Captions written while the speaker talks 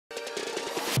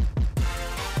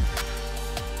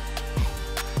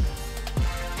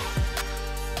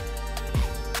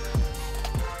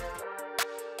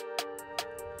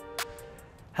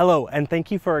Hello, and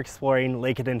thank you for exploring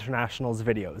Lakehead International's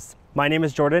videos. My name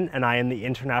is Jordan, and I am the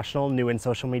International New and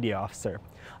Social Media Officer.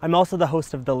 I'm also the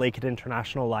host of the Lakehead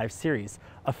International Live series,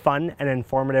 a fun and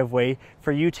informative way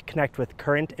for you to connect with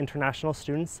current international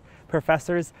students,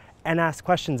 professors, and ask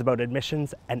questions about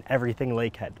admissions and everything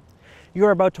Lakehead. You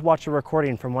are about to watch a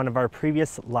recording from one of our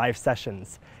previous live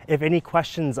sessions. If any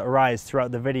questions arise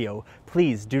throughout the video,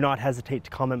 please do not hesitate to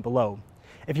comment below.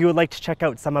 If you would like to check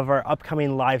out some of our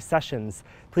upcoming live sessions,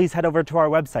 please head over to our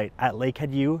website at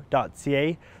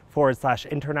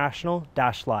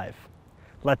lakeheadu.ca/international-live.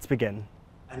 Let's begin.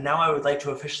 And now I would like to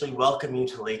officially welcome you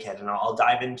to Lakehead, and I'll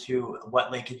dive into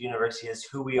what Lakehead University is,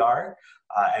 who we are,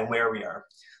 and where we are.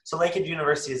 So Lakehead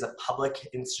University is a public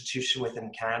institution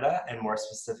within Canada, and more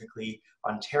specifically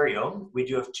Ontario. We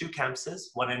do have two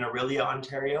campuses, one in Oliveria,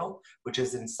 Ontario, which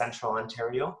is in central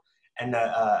Ontario, and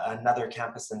another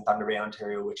campus in Thunder Bay,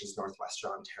 Ontario, which is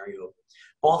northwestern Ontario.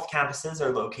 Both campuses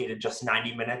are located just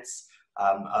 90 minutes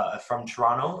from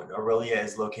Toronto. Aurelia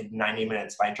is located 90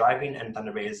 minutes by driving, and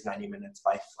Thunder Bay is 90 minutes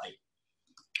by flight.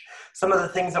 Some of the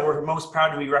things that we're most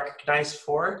proud to be recognized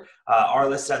for are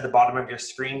listed at the bottom of your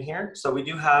screen here. So we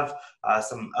do have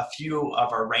a few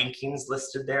of our rankings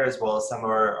listed there, as well as some of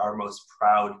our most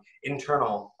proud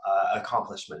internal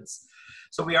accomplishments.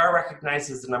 So we are recognized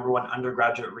as the #1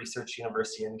 undergraduate research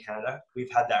university in Canada.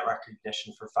 We've had that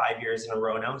recognition for 5 years in a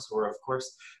row now, so we're of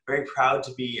course very proud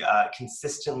to be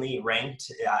consistently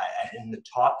ranked in the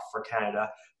top for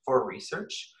Canada for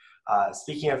research.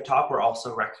 Speaking of top, we're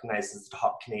also recognized as the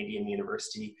top Canadian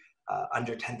university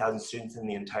under 10,000 students in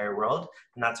the entire world,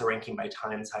 and that's a ranking by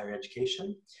Times Higher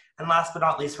Education. And last but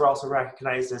not least, we're also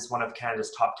recognized as one of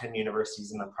Canada's top 10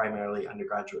 universities in the primarily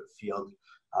undergraduate field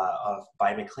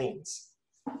by Maclean's.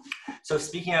 So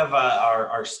speaking of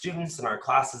our students and our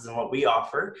classes and what we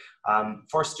offer,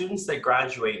 for students that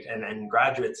graduate and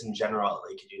graduates in general at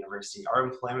Lakehead University, our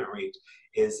employment rate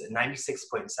is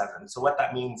 96.7. So what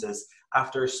that means is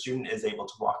after a student is able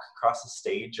to walk across the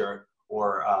stage or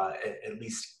at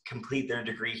least complete their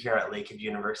degree here at Lakehead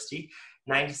University,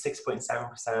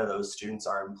 96.7% of those students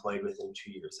are employed within 2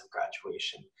 years of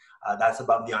graduation. That's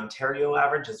above the Ontario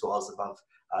average as well as above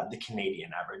the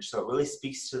Canadian average. So it really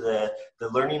speaks to the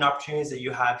learning opportunities that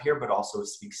you have here, but also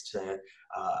speaks to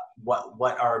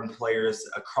what our employers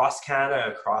across Canada,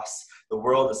 across the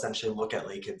world, essentially look at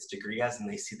Lakehead's degree as, and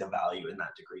they see the value in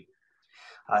that degree.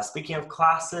 Speaking of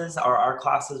classes, our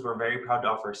classes, we're very proud to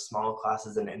offer small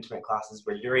classes and intimate classes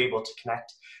where you're able to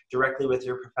connect directly with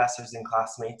your professors and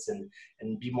classmates and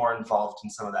be more involved in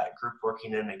some of that group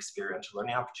working and experiential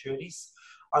learning opportunities.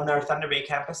 On our Thunder Bay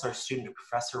campus, our student to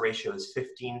professor ratio is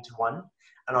 15:1,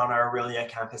 and on our Aurelia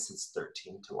campus, it's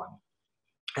 13:1.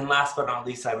 And last but not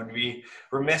least, I would be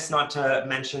remiss not to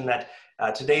mention that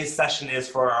today's session is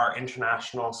for our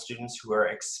international students who are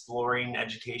exploring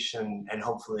education and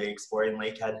hopefully exploring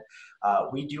Lakehead.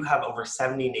 We do have over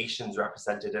 70 nations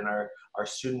represented in our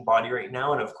student body right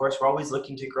now, and of course, we're always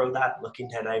looking to grow that, looking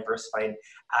to diversify and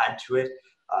add to it.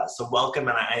 So welcome,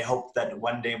 and I hope that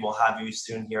one day we'll have you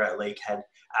soon here at Lakehead,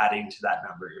 adding to that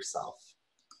number yourself.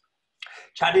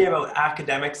 Chatting about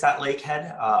academics at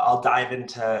Lakehead, I'll dive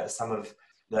into some of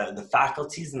the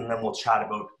faculties, and then we'll chat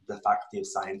about the Faculty of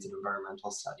Science and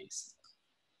Environmental Studies.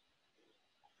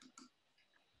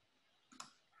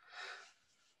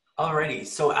 Alrighty,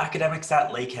 so academics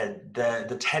at Lakehead,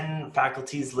 the 10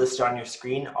 faculties listed on your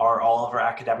screen are all of our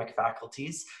academic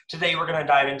faculties. Today we're going to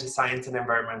dive into Science and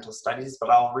Environmental Studies,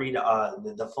 but I'll read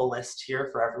the full list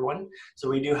here for everyone. So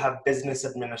we do have Business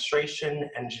Administration,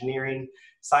 Engineering,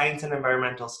 Science and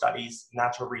Environmental Studies,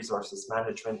 Natural Resources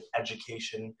Management,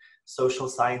 Education, Social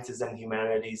Sciences and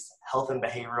Humanities, Health and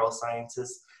Behavioral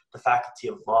Sciences, the Faculty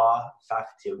of Law,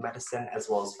 Faculty of Medicine, as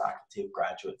well as Faculty of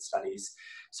Graduate Studies.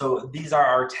 So these are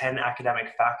our 10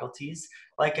 academic faculties.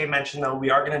 Like I mentioned though, we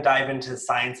are going to dive into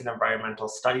Science and Environmental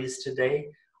Studies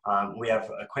today. We have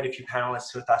quite a few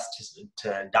panelists with us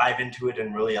to dive into it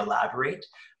and really elaborate.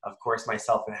 Of course,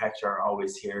 myself and Hector are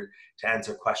always here to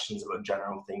answer questions about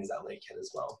general things at Lakehead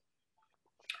as well.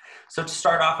 So to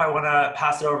start off, I want to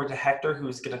pass it over to Hector,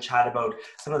 who's going to chat about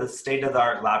some of the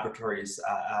state-of-the-art laboratories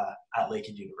at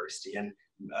Lakehead University, and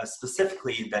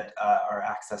specifically that are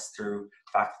accessed through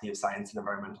Faculty of Science and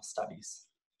Environmental Studies.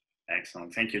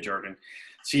 Excellent. Thank you, Jordan.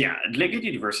 So yeah, at Lakehead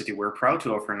University, we're proud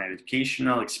to offer an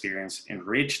educational experience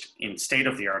enriched in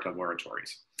state-of-the-art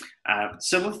laboratories.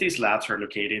 Some of these labs are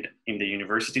located in the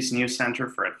university's new Center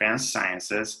for Advanced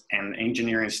Sciences and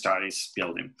Engineering Studies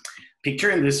building.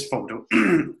 Picture in this photo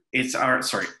is our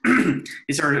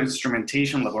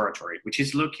instrumentation laboratory, which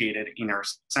is located in our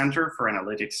Center for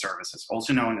Analytic Services,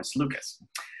 also known as LUCAS.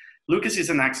 Lucas is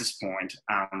an access point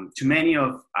to many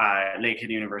of Lakehead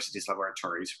University's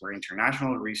laboratories where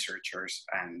international researchers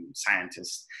and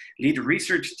scientists lead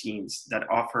research teams that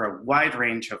offer a wide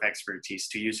range of expertise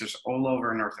to users all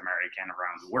over North America and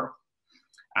around the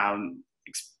world.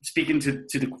 Speaking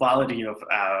to the quality of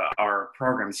our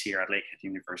programs here at Lakehead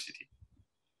University.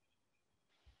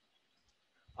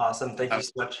 Awesome, thank you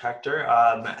so much, Hector.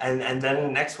 And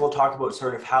then next we'll talk about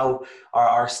sort of how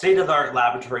our state-of-the-art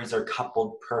laboratories are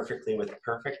coupled perfectly with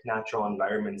perfect natural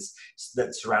environments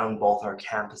that surround both our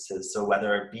campuses. So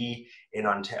whether it be in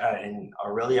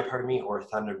Aurelia, or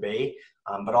Thunder Bay,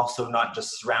 but also not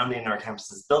just surrounding our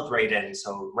campuses, built right in,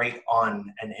 so right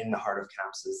on and in the heart of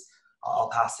campuses. I'll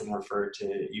pass and refer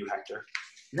to you, Hector.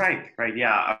 Right,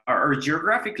 yeah. Our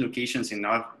geographic locations in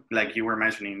like you were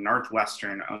mentioning,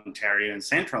 Northwestern Ontario and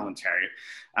Central Ontario,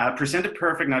 present a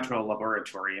perfect natural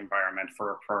laboratory environment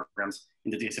for programs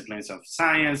in the disciplines of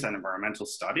science and environmental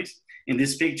studies. In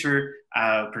this picture,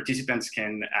 participants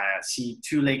can see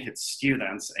two Lakehead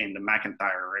students in the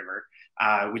McIntyre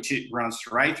River, which runs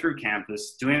right through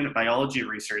campus, doing biology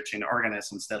research in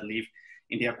organisms that live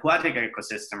in the aquatic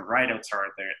ecosystem right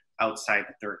outside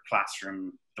their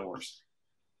classroom doors.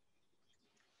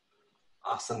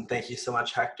 Awesome, thank you so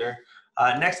much, Hector.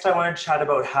 Next, I want to chat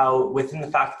about how within the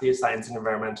Faculty of Science and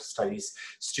Environmental Studies,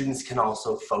 students can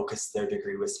also focus their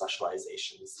degree with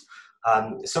specializations.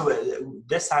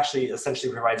 This actually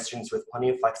essentially provides students with plenty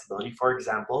of flexibility. For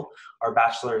example, our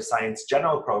Bachelor of Science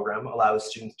general program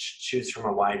allows students to choose from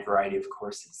a wide variety of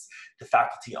courses. The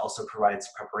faculty also provides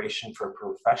preparation for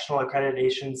professional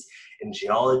accreditations in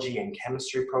geology and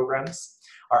chemistry programs.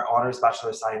 Our Honors Bachelor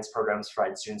of Science programs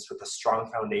provide students with a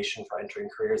strong foundation for entering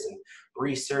careers in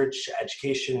research,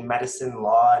 education, medicine,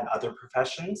 law, and other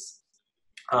professions.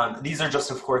 These are just,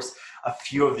 of course, a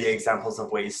few of the examples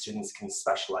of ways students can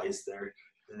specialize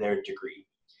their degree.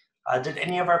 Did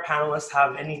any of our panelists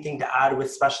have anything to add with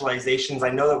specializations? I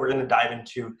know that we're going to dive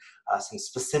into some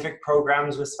specific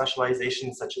programs with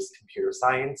specializations, such as computer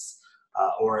science,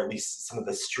 or at least some of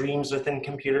the streams within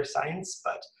computer science,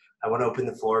 but I want to open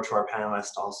the floor to our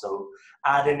panelists to also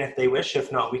add in if they wish.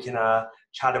 If not, we can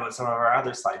chat about some of our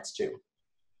other slides too.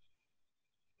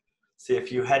 See a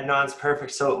few head nods,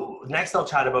 perfect. So next I'll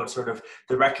chat about sort of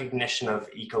the recognition of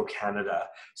Eco-Canada.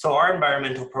 So our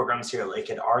environmental programs here at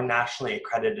Lakehead are nationally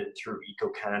accredited through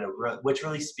Eco-Canada, which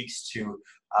really speaks to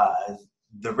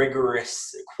the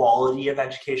rigorous quality of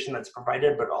education that's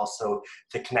provided, but also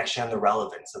the connection and the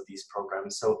relevance of these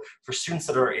programs. So for students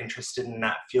that are interested in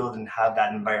that field and have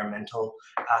that environmental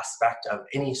aspect of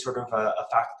any sort of a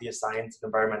Faculty of Science and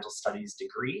Environmental Studies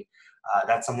degree,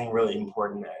 that's something really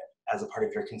important as a part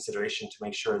of your consideration to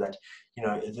make sure that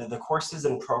the courses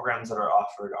and programs that are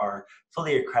offered are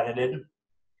fully accredited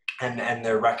and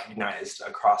they're recognized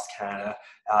across Canada.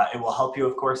 It will help you,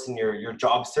 of course, in your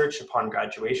job search upon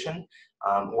graduation,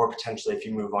 or potentially if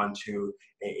you move on to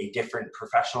a different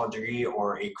professional degree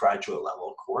or a graduate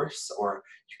level course, or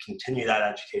you continue that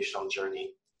educational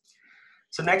journey.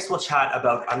 So next we'll chat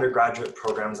about undergraduate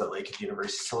programs at Lakehead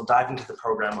University. So we'll dive into the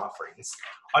program offerings.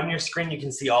 On your screen, you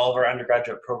can see all of our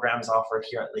undergraduate programs offered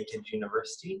here at Lakehead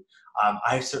University.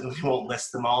 I certainly won't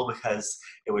list them all because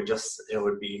it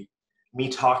would be me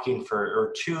talking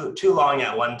for too long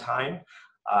at one time.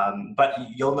 But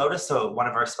you'll notice, so one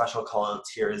of our special callouts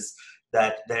here is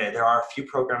that there are a few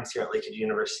programs here at Lakehead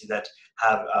University that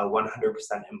have a 100%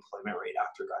 employment rate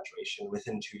after graduation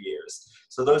within 2 years.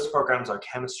 So those programs are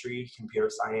chemistry, computer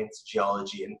science,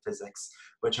 geology, and physics,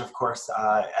 which of course,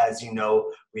 as you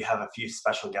know, we have a few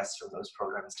special guests from those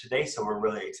programs today, so we're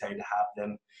really excited to have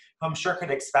them, who I'm sure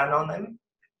could expand on them.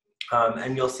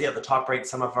 And you'll see at the top right,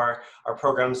 some of our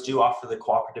programs do offer the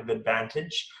cooperative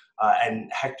advantage.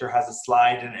 And Hector has a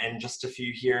slide and just a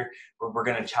few here where we're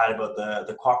going to chat about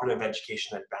the cooperative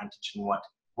education advantage and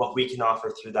what we can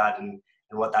offer through that and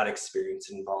what that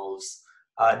experience involves.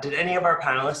 Did any of our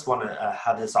panelists want to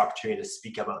have this opportunity to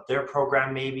speak about their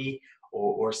program maybe,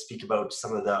 or speak about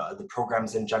some of the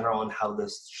programs in general and how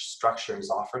this structure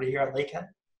is offered here at Lakehead?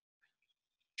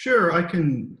 Sure, I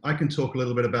can talk a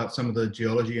little bit about some of the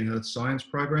geology and earth science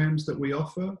programs that we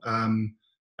offer.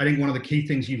 I think one of the key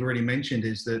things you've already mentioned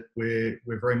is that we're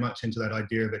very much into that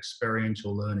idea of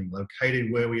experiential learning.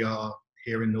 Located where we are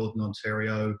here in Northern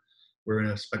Ontario, we're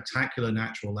in a spectacular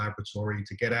natural laboratory.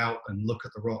 To get out and look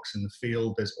at the rocks in the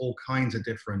field, there's all kinds of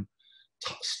different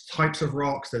types of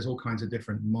rocks, there's all kinds of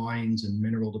different mines and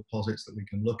mineral deposits that we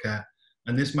can look at.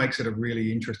 And this makes it a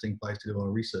really interesting place to do our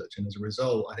research. And as a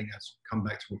result, I think that's come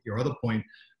back to your other point,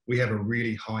 we have a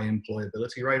really high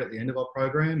employability rate at the end of our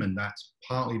program, and that's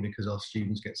partly because our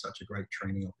students get such a great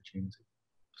training opportunity.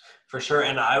 For sure,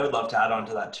 and I would love to add on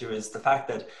to that too, is the fact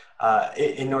that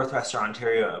in Northwestern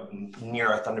Ontario, near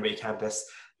our Thunder Bay campus,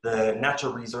 the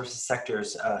natural resources sector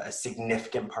is a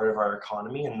significant part of our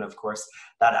economy. And of course,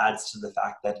 that adds to the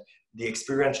fact that the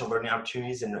experiential learning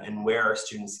opportunities and where our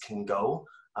students can go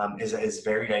is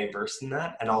very diverse in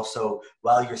that. And also,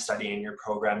 while you're studying your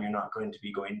program, you're not going to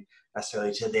be going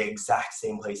necessarily to the exact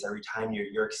same place every time.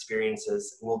 Your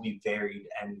experiences will be varied,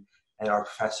 and our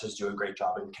professors do a great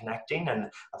job in connecting.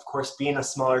 And of course, being a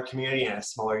smaller community and a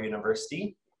smaller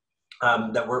university,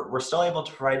 that we're still able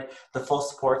to provide the full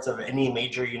supports of any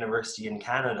major university in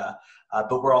Canada,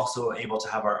 but we're also able to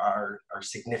have our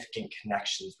significant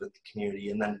connections with the community,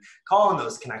 and then call on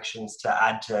those connections to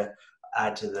add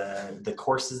to the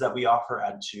courses that we offer,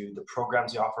 add to the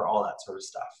programs we offer, all that sort of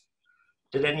stuff.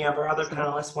 Did any of our other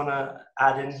panelists want to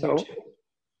add in here too?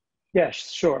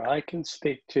 Yes, sure. I can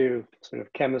speak to sort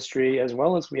of chemistry, as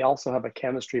well as we also have a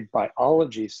chemistry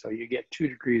biology. So you get 2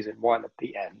 degrees in one at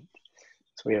the end.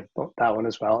 So we have that one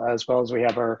as well as we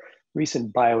have our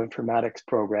recent bioinformatics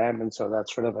program. And so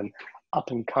that's sort of an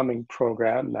up and coming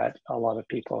program that a lot of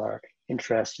people are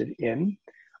interested in.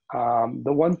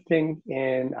 The one thing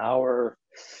in our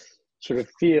sort of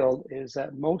field is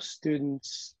that most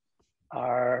students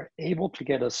are able to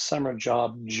get a summer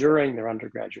job during their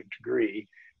undergraduate degree,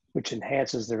 which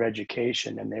enhances their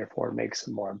education and therefore makes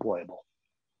them more employable.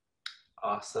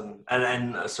 Awesome.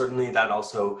 And certainly that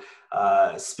also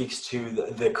speaks to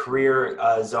the career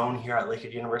zone here at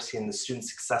Lakehead University and the Student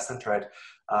Success Center at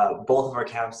both of our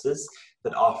campuses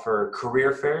that offer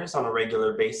career fairs on a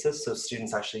regular basis. So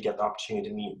students actually get the opportunity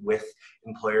to meet with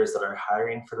employers that are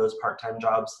hiring for those part-time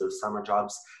jobs, those summer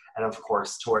jobs, and of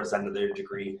course, towards the end of their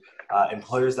degree,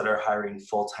 employers that are hiring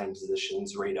full-time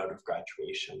positions right out of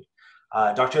graduation.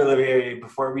 Dr. Oliveria,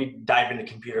 before we dive into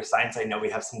computer science, I know we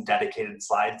have some dedicated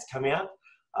slides coming up.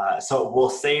 So we'll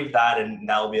save that, and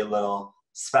that'll be a little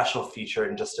special feature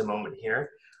in just a moment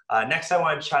here. Next, I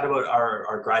want to chat about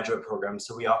our graduate program.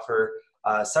 So we offer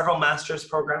several master's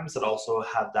programs that also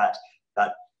have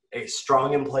a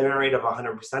strong employment rate of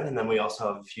 100%, and then we also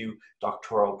have a few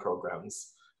doctoral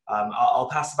programs. I'll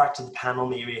pass it back to the panel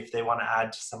maybe if they want to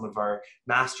add to some of our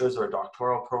master's or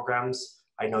doctoral programs.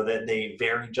 I know that they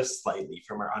vary just slightly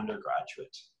from our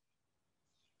undergraduate.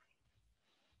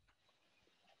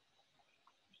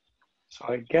 So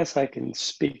I guess I can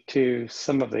speak to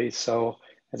some of these. So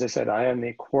as I said, I am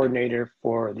the coordinator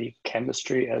for the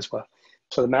chemistry as well.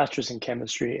 So the master's in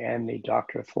chemistry and the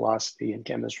doctor of philosophy in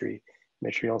chemistry,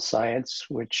 material science,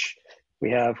 which we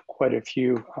have quite a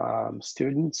few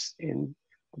students in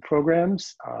the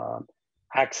programs.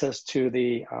 Access to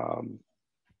the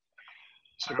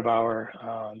sort of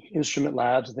our instrument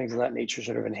labs and things of that nature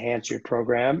sort of enhance your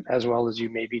program, as well as you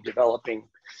may be developing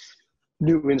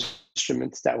new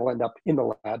instruments that will end up in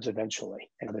the labs eventually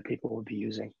and other people will be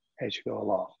using as you go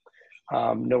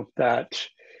along. Note that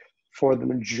for the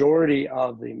majority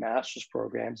of the master's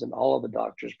programs and all of the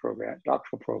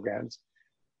doctoral programs,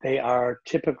 they are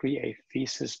typically a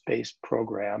thesis-based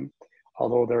program,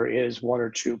 although there is 1 or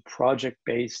 2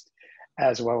 project-based,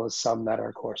 as well as some that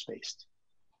are course-based.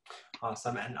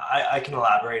 Awesome. And I can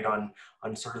elaborate on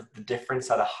sort of the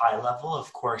difference at a high level.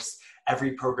 Of course,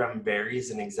 every program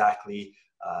varies in exactly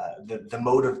the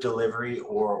mode of delivery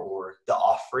or the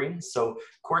offering. So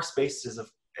course-based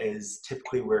is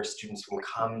typically where students will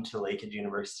come to Lakehead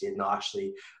University and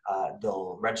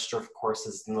they'll register for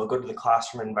courses and they'll go to the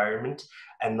classroom environment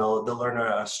and they'll learn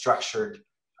a structured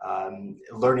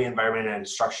learning environment and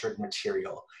structured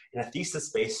material. In a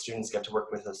thesis-based, students get to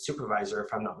work with a supervisor,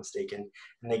 if I'm not mistaken,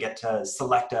 and they get to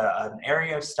select an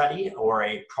area of study or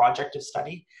a project of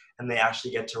study, and they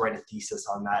actually get to write a thesis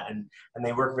on that. And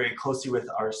they work very closely with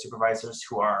our supervisors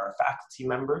who are our faculty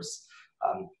members,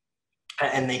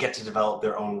 and they get to develop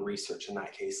their own research in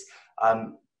that case.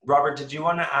 Robert, did you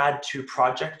want to add to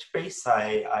project-based?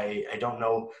 I don't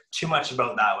know too much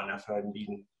about that one, if I'm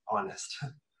being honest.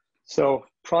 So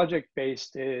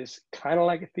project-based is kind of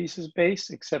like a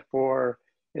thesis-based, except for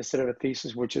instead of a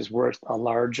thesis, which is worth a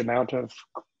large amount of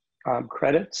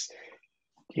credits,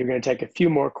 you're going to take a few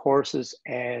more courses.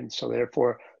 And so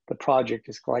therefore, the project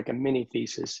is like a mini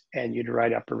thesis, and you'd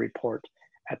write up a report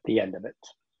at the end of it.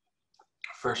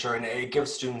 For sure. And it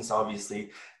gives students,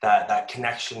 obviously, that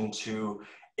connection to,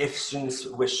 if students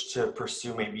wish to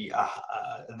pursue maybe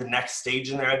the next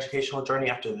stage in their educational journey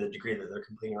after the degree that they're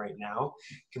completing right now,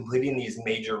 completing these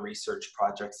major research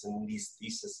projects and these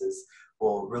theses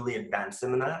will really advance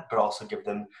them in that, but also give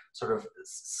them sort of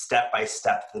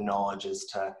step-by-step the knowledge as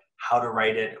to how to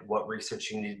write it, what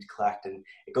research you need to collect, and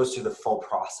it goes through the full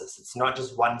process. It's not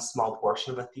just one small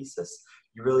portion of a thesis.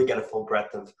 You really get a full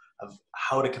breadth of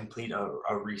how to complete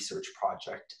a research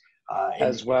project in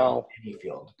any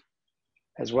field.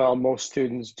 As well, most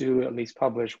students do at least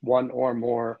publish one or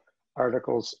more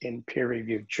articles in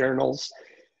peer-reviewed journals.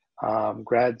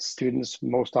 Grad students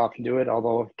most often do it,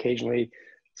 although occasionally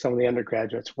some of the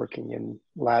undergraduates working in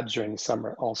labs during the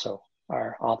summer also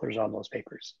are authors on those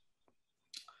papers.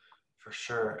 For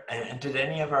sure. And did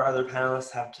any of our other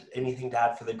panelists have anything to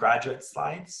add for the graduate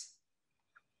slides?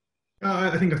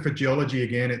 I think for geology,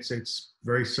 again, it's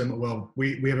very similar. Well,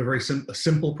 we have a very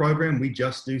simple program. We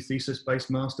just do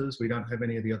thesis-based masters. We don't have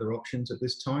any of the other options at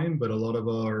this time, but a lot of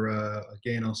our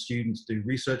students do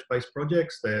research-based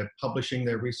projects. They're publishing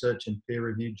their research in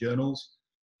peer-reviewed journals,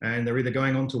 and they're either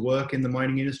going on to work in the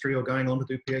mining industry or going on to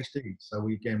do PhD. So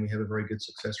we have a very good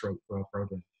success rate for our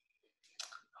program.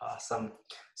 Awesome.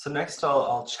 So next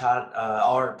I'll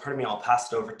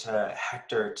pass it over to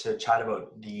Hector to chat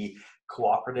about the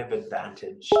cooperative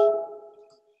advantage.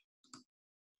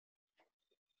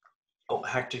 Oh,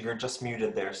 Hector, you're just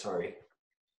muted there, sorry.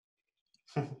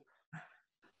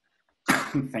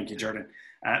 Thank you, Jordan.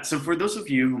 So for those of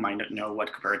you who might not know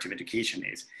what cooperative education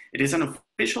is, it is an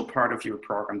official part of your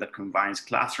program that combines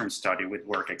classroom study with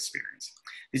work experience.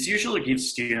 This usually gives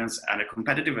students a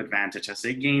competitive advantage as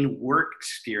they gain work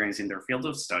experience in their field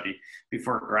of study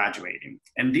before graduating.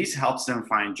 And this helps them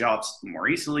find jobs more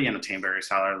easily and attain better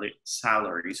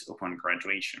salaries upon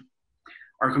graduation.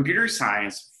 Our computer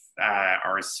science,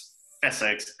 our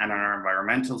physics, and our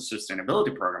environmental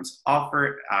sustainability programs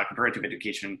offer cooperative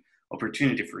education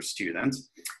opportunity for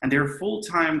students, and they're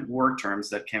full-time work terms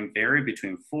that can vary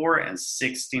between 4 and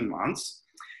 16 months.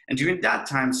 And during that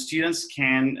time, students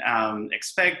can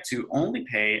expect to only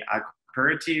pay a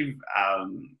cooperative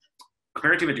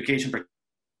education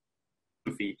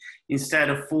fee instead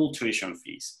of full tuition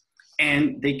fees.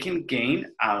 And they can gain,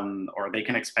 or they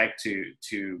can expect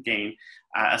to gain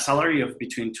a salary of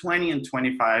between $20 and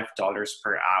 $25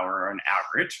 per hour on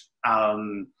average.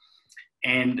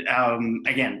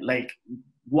 Again, like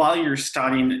while you're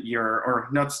studying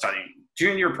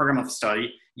during your program of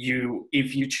study,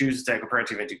 if you choose the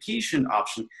cooperative education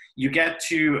option, you get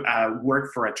to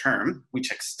work for a term,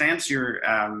 which extends your,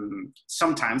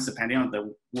 sometimes depending on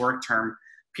the work term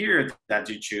period that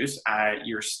you choose,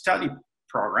 your study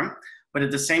program. But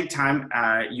at the same time,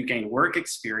 you gain work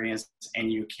experience,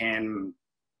 and you can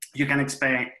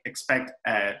expect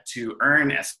to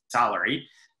earn a salary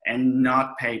and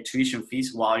not pay tuition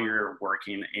fees while you're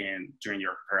working during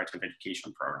your cooperative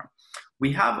education program.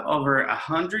 We have over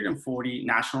 140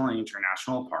 national and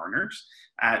international partners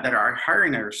that are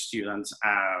hiring our students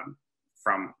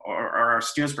or our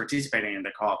students participating in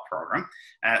the co-op program.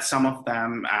 Some of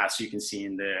them, as you can see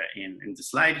in the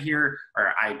slide here,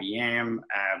 are IBM,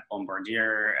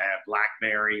 Bombardier,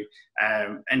 BlackBerry,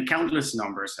 and countless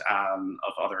numbers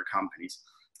of other companies.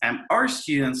 Our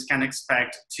students can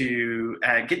expect to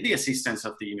get the assistance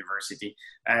of the university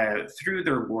through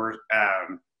their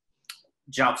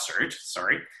job search,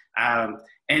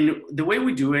 and the way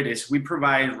we do it is we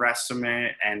provide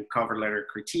resume and cover letter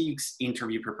critiques,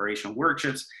 interview preparation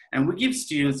workshops, and we give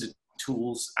students the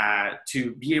tools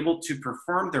to be able to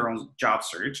perform their own job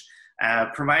search,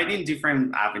 providing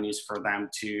different avenues for them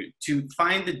to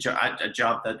find a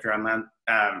job that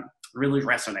really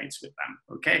resonates with them,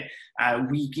 okay?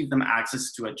 We give them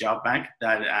access to a job bank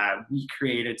that we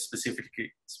created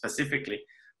specifically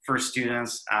for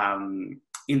students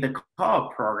in the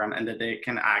co-op program, and that they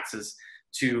can access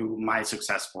to My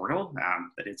Success portal,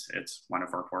 that it's one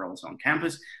of our portals on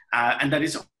campus, and that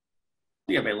is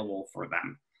only available for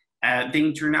them. The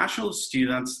international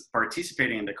students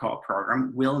participating in the co-op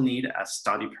program will need a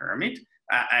study permit,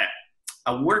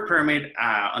 a work permit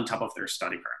on top of their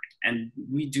study permit. And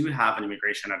we do have an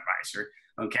immigration advisor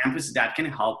on campus that can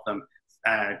help them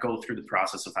go through the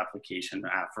process of application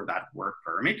for that work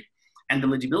permit. And the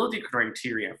eligibility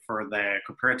criteria for the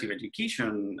cooperative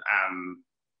education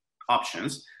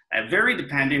options vary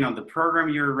depending on the program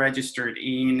you're registered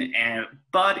in,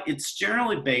 but it's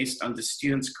generally based on the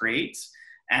student's grades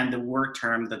and the work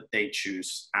term that they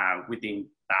choose within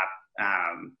that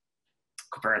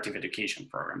cooperative education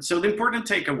program. So the important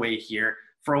takeaway here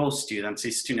for all students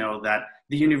is to know that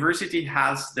the university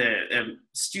has the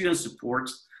student support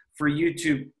for you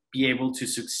to be able to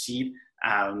succeed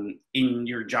in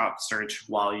your job search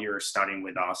while you're studying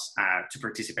with us to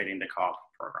participate in the co-op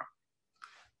program.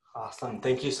 Awesome.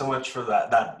 Thank you so much for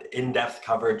that in-depth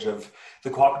coverage of the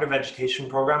cooperative education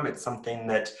program. It's something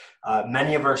that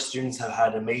many of our students have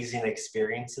had amazing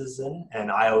experiences in,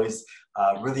 and I always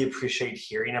really appreciate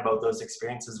hearing about those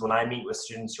experiences when I meet with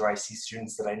students or I see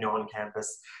students that I know on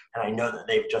campus and I know that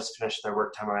they've just finished their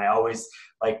work time, and I always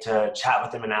like to chat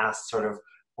with them and ask sort of,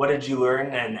 what did you learn?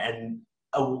 And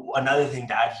another thing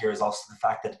to add here is also the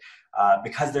fact that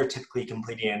because they're typically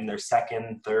completing in their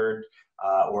second, third,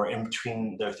 or in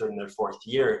between their third and their fourth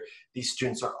year, these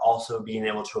students are also being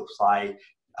able to apply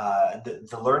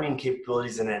the learning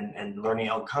capabilities and learning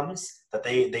outcomes that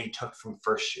they took from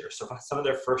first year. So some of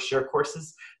their first year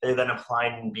courses, they're then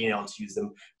applying and being able to use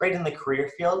them right in the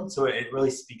career field. So it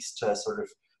really speaks to sort of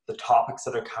the topics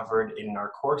that are covered in our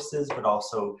courses, but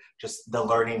also just the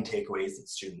learning takeaways that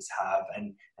students have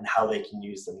and how they can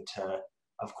use them to,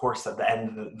 of course, at the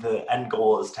end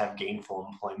goal is to have gainful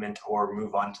employment or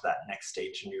move on to that next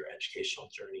stage in your educational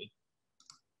journey.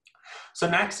 So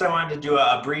next, I wanted to do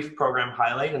a brief program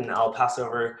highlight, and I'll pass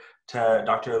over to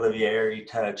Dr. Oliveria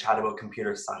to chat about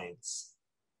computer science.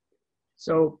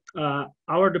 So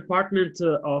our department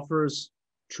offers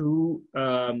two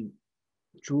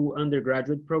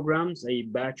undergraduate programs, a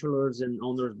bachelor's and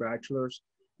honors bachelor's,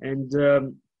 and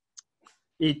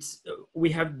we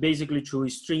have basically two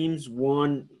streams,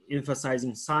 one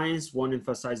emphasizing science, one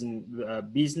emphasizing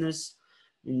business.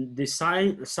 In the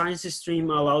science stream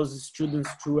allows students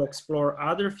to explore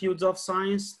other fields of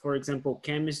science, for example,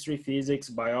 chemistry, physics,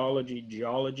 biology,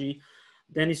 geology.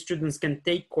 Then students can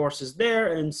take courses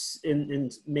there and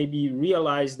maybe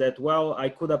realize that, well, I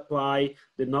could apply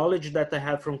the knowledge that I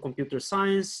have from computer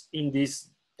science in this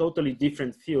totally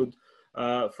different field,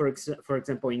 for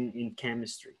example, in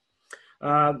chemistry.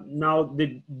 Now,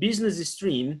 the business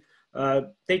stream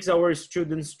takes our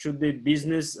students to the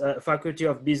business faculty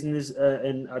of business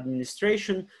and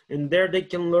administration, and there they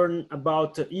can learn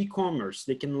about e-commerce,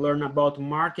 they can learn about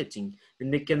marketing,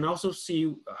 and they can also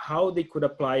see how they could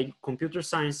apply computer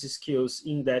science skills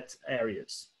in that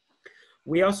areas.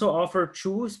 We also offer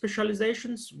two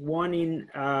specializations, one in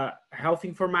health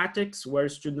informatics, where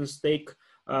students take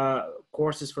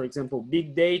courses, for example,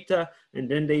 big data, and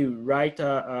then they write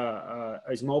a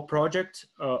small project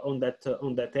on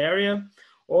that area,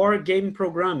 or game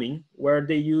programming, where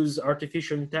they use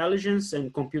artificial intelligence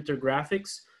and computer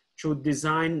graphics to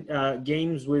design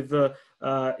games with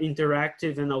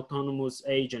interactive and autonomous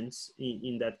agents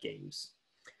in that games.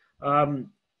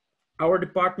 Our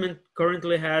department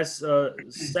currently has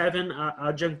 7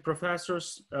 adjunct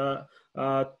professors,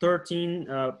 13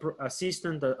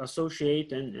 assistant,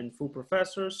 associate, and full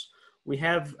professors. We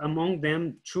have among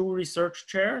them 2 research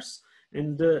chairs,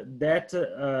 and that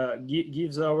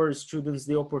gives our students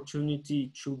the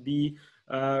opportunity to be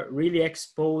really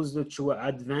exposed to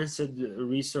advanced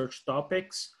research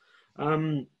topics.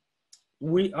 Our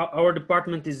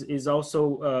department is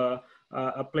also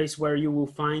a place where you will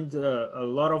find a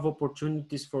lot of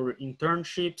opportunities for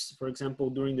internships. For example,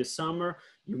 during the summer,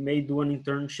 you may do an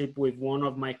internship with one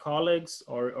of my colleagues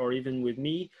or even with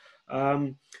me.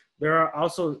 There are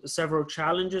also several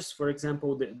challenges. For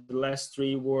example, the last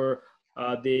 3 were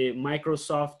the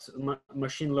Microsoft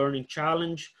Machine Learning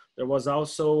Challenge. There was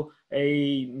also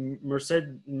a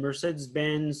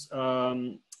Mercedes-Benz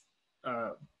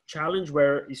challenge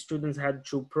where students had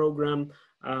to program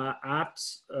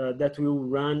apps that will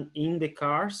run in the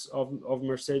cars of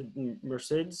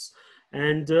Mercedes.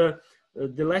 And the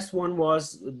last one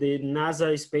was the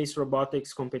NASA Space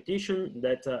Robotics competition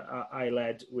that I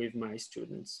led with my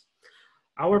students.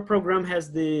 Our program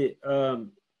has the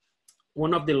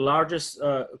one of the largest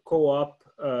co-op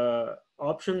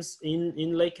options in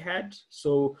Lakehead.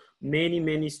 So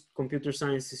many computer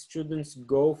science students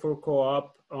go for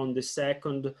co-op on the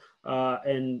second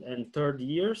and third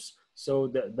years.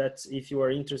 So that's, if you are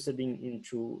interested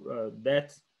into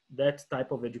that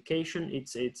type of education,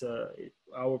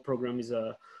 our programs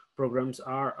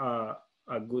are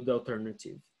a good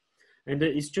alternative. And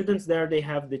the students there, they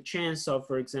have the chance of,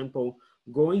 for example,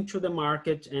 going to the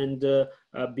market and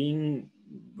being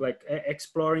like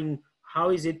exploring how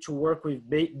is it to work with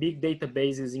big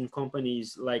databases in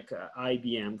companies like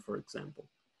IBM, for example.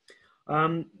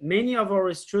 Many of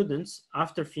our students,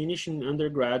 after finishing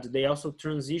undergrad, they also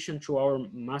transition to our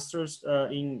master's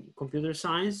in computer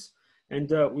science, and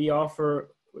we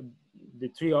offer the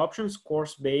 3 options: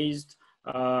 course-based,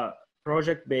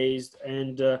 project-based,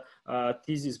 and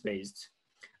thesis-based.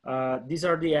 These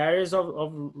are the areas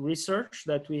of research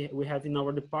that we have in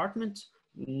our department.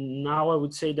 Now I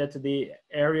would say that the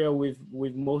area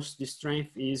with most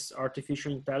strength is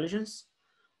artificial intelligence.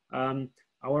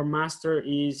 Our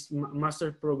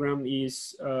master program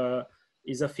is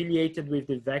is affiliated with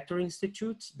the Vector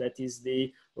Institute, that is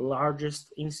the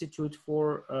largest institute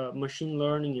for machine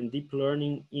learning and deep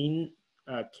learning in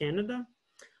Canada.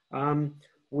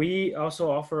 We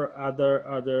also offer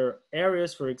other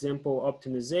areas, for example,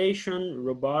 optimization,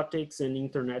 robotics, and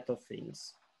Internet of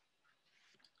Things.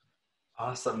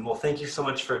 Awesome. Well, thank you so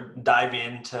much for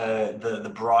diving into the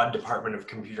broad Department of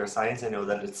Computer Science. I know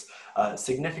that it's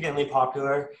significantly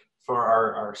popular for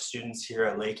our students here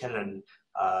at Lakehead, and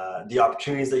the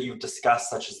opportunities that you've discussed,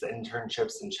 such as the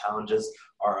internships and challenges,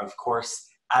 are of course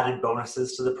added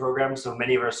bonuses to the program. So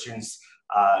many of our students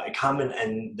come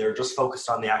and they're just focused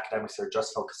on the academics, they're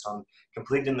just focused on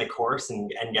completing the course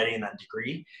and getting that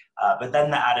degree. But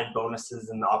then the added bonuses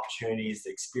and the opportunities,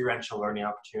 the experiential learning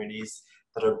opportunities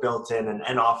that are built in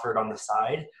and offered on the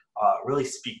side really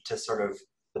speak to sort of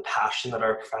the passion that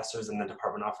our professors in the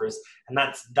department offers. And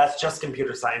that's just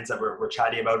computer science that we're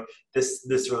chatting about.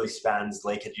 This really spans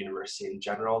Lakehead University in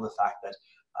general, the fact that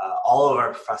all of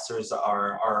our professors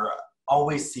are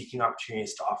always seeking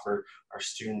opportunities to offer our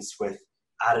students with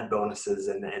added bonuses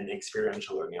and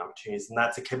experiential learning opportunities. And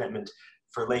that's a commitment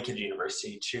for Lakehead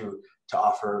University to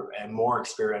offer more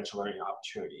experiential learning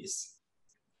opportunities.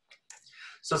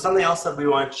 So something else that we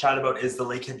want to chat about is the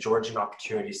Lakehead Georgian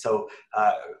opportunity. So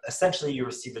essentially you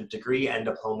receive a degree and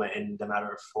diploma in the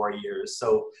matter of 4 years.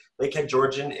 So Lakehead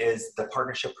Georgian is the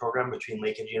partnership program between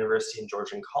Lakehead University and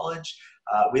Georgian College.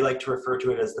 We like to refer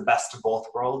to it as the best of both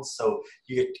worlds. So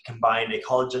you get to combine a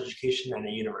college education and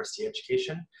a university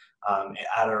education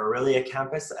at our Aurelia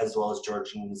campus, as well as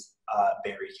Georgian's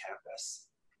Barrie campus.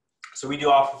 So we do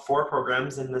offer 4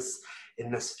 programs in this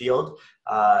field.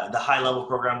 The high-level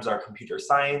programs are computer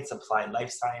science, applied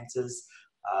life sciences,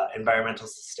 environmental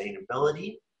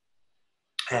sustainability,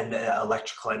 and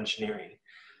electrical engineering.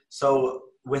 So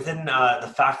within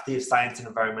the Faculty of Science and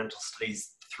Environmental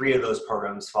Studies, 3 of those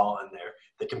programs fall in there: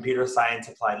 the computer science,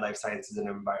 applied life sciences, and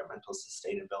environmental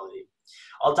sustainability.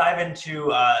 I'll dive into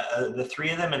the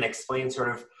 3 of them and explain sort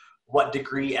of what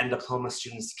degree and diploma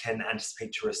students can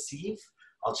anticipate to receive.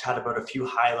 I'll chat about a few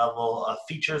high-level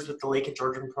features with the Lakehead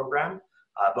Georgian program,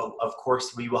 but of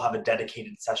course we will have a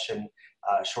dedicated session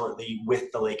shortly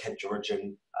with the Lakehead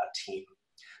Georgian team.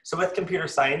 So with computer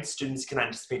science, students can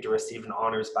anticipate to receive an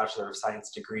honors Bachelor of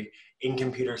Science degree in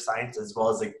computer science, as well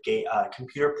as a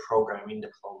computer programming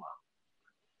diploma.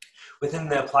 Within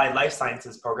the Applied Life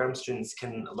Sciences program, students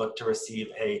can look to receive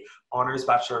a honors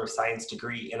Bachelor of Science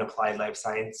degree in Applied Life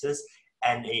Sciences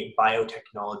and a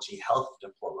biotechnology health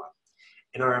diploma.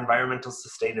 In our environmental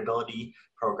sustainability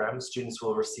program, students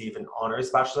will receive an honors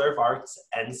Bachelor of Arts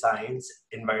and Science,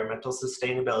 environmental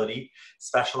sustainability,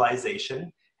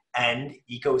 specialization, and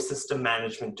ecosystem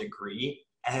management degree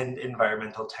and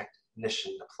environmental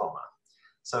technician diploma.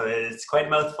 So it's quite a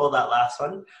mouthful, that last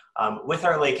one. With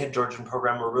our Lakehead Georgian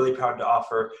program, we're really proud to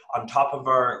offer, on top of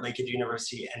our Lakehead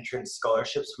University entrance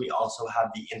scholarships, we also have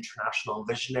the International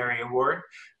Visionary Award,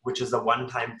 which is a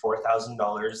one-time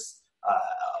 $4,000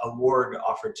 award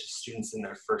offered to students in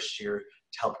their first year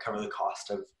to help cover the cost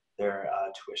of their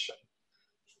tuition.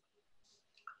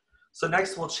 So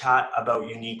next we'll chat about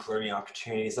unique learning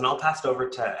opportunities, and I'll pass it over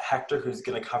to Hector, who's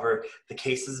going to cover the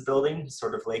Cases building,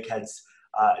 sort of Lakehead's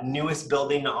newest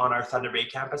building on our Thunder Bay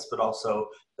campus, but also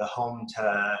the home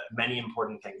to many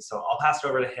important things. So I'll pass it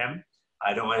over to him.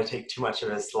 I don't want to take too much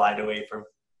of his slide away from.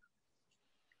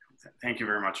 Thank you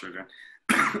very much, Ruben.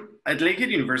 At Lakehead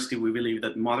University, we believe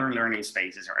that modern learning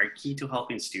spaces are key to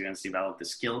helping students develop the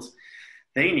skills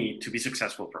they need to be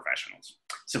successful professionals.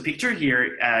 So picture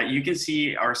here, you can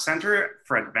see our Center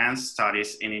for Advanced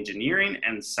Studies in Engineering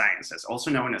and Sciences,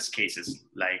 also known as CASES,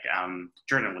 like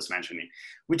Jordan was mentioning,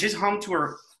 which is home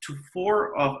to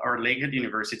 4 of our Lakehead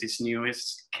University's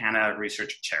newest Canada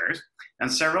research chairs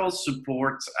and several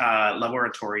support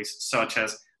laboratories, such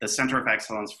as the Center of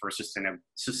Excellence for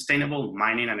Sustainable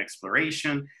Mining and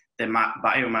Exploration, the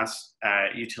Biomass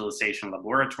Utilization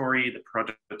Laboratory, the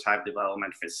Prototype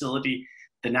Development Facility,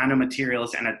 the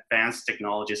Nanomaterials and Advanced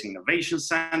Technologies Innovation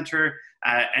Center,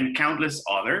 and countless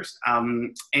others.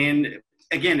 And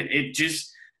again,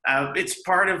 it's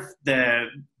part of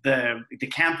the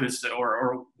campus,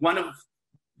 or one of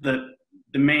the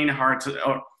main parts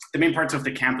of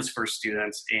the campus for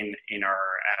students in our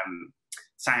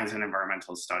Science and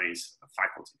Environmental Studies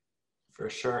faculty. For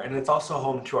sure, and it's also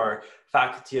home to our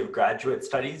Faculty of Graduate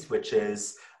Studies, which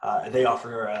is, they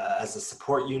offer as a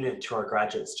support unit to our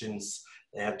graduate students.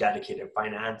 They have dedicated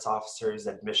finance officers,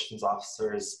 admissions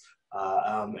officers,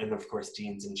 and of course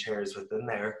deans and chairs within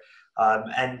there.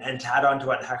 And to add on to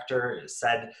what Hector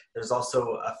said, there's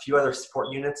also a few other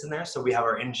support units in there. So we have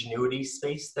our Ingenuity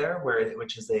space there,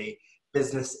 which is a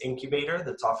business incubator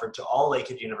that's offered to all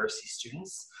Lakehead University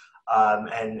students.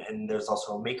 And there's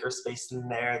also a makerspace in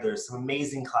there. There's some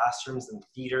amazing classrooms and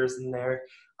theaters in there.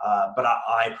 But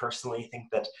I personally think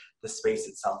that the space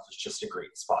itself is just a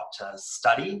great spot to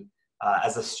study.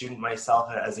 As a student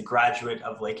myself, as a graduate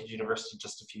of Lakehead University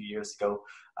just a few years ago,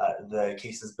 the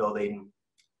Cases building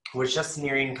was just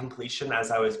nearing completion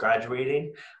as I was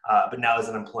graduating. But now as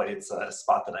an employee, it's a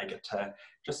spot that I get to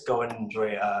just go and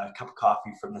enjoy a cup of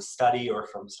coffee from the study or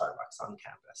from Starbucks on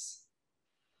campus.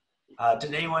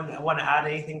 Did anyone want to add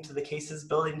anything to the Cases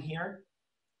building here?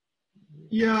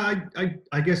 Yeah,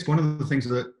 I guess one of the things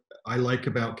that I like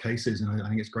about Cases, and I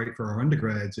think it's great for our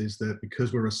undergrads, is that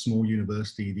because we're a small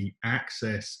university, the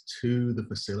access to the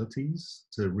facilities,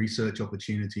 to research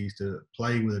opportunities, to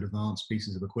play with advanced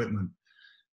pieces of equipment,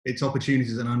 it's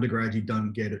opportunities as an undergrad you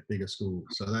don't get at bigger schools.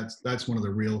 So that's one of the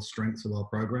real strengths of our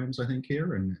programs, I think,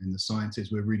 here. And in the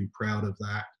sciences, we're really proud of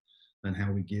that and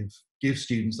how we give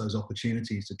students those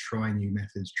opportunities to try new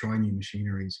methods, try new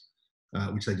machineries,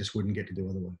 which they just wouldn't get to do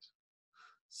otherwise.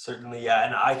 Certainly, yeah,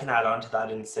 and I can add on to that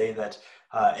and say that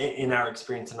in our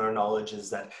experience and our knowledge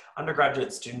is that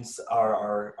undergraduate students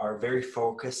are very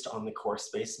focused on the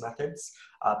course-based methods,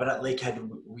 but at Lakehead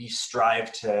we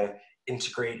strive to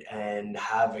integrate and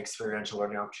have experiential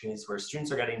learning opportunities where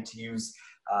students are getting to use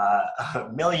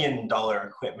 $1 million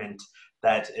equipment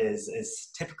that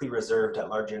is typically reserved at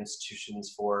larger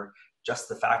institutions for just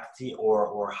the faculty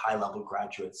or high-level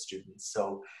graduate students.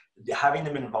 So having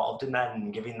them involved in that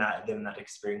and giving them that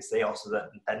experience, they also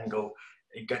then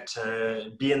get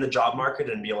to be in the job market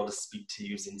and be able to speak to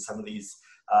using some of these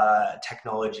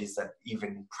technologies that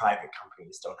even private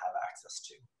companies don't have access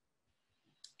to.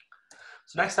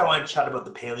 So next I want to chat about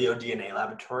the Paleo DNA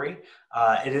Laboratory.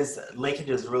 Lakehead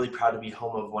is really proud to be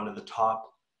home of one of the top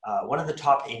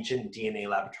ancient DNA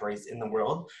laboratories in the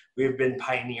world. We have been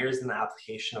pioneers in the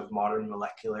application of modern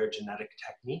molecular genetic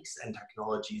techniques and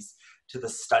technologies to the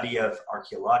study of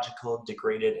archaeological,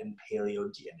 degraded, and paleo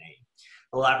DNA.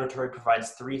 The laboratory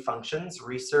provides 3 functions: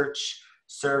 research,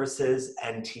 services,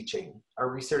 and teaching. Our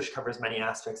research covers many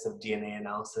aspects of DNA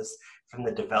analysis, from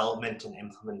the development and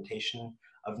implementation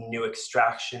of new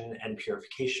extraction and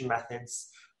purification methods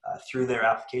through their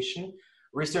application.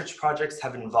 Research projects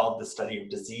have involved the study of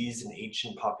disease in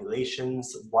ancient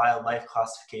populations, wildlife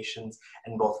classifications,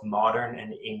 and both modern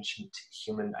and ancient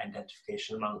human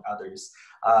identification, among others.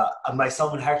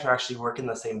 Myself and Hector actually work in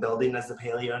the same building as the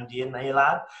Paleo and DNA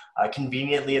Lab.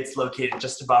 Conveniently, it's located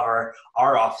just above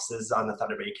our offices on the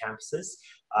Thunder Bay campuses.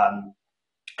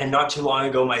 And not too long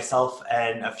ago, myself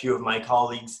and a few of my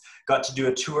colleagues got to do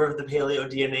a tour of the Paleo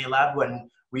DNA Lab when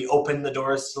we opened the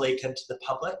doors to Lakehead to the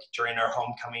public during our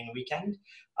homecoming weekend.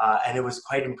 And it was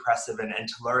quite impressive, and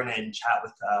to learn and chat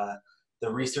with the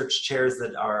research chairs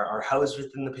that are housed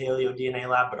within the Paleo DNA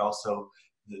Lab, but also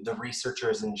the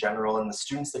researchers in general and the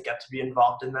students that get to be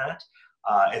involved in that.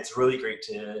 It's really great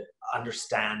to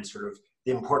understand sort of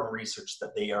the important research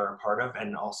that they are a part of,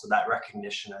 and also that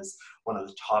recognition as one of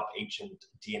the top ancient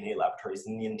DNA laboratories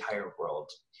in the entire world,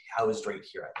 housed right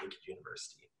here at Lakehead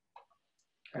University.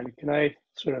 And can I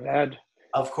sort of add?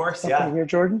 Of course, something yeah. here,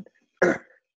 Jordan?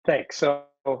 Thanks. So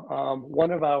one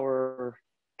of our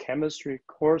chemistry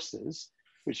courses,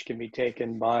 which can be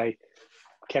taken by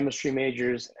chemistry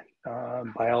majors,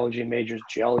 biology majors,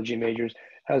 geology majors,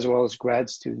 as well as grad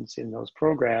students in those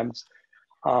programs,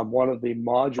 one of the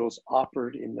modules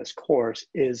offered in this course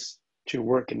is to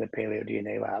work in the Paleo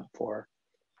DNA Lab for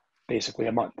basically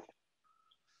a month.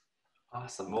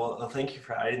 Awesome. Well, thank you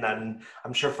for adding that. And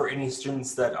I'm sure for any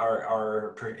students that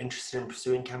are interested in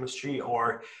pursuing chemistry,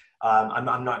 or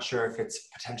I'm not sure if it's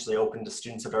potentially open to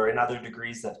students that are in other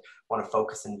degrees that want to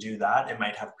focus and do that. It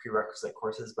might have prerequisite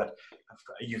courses, but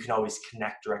you can always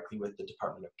connect directly with the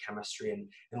Department of Chemistry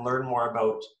and learn more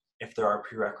about if there are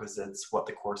prerequisites, what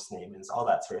the course name is, all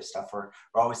that sort of stuff. We're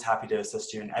always happy to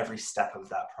assist you in every step of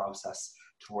that process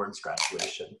towards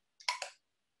graduation.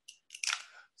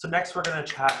 So next we're going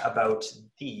to chat about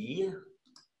the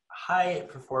High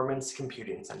Performance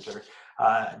Computing Center.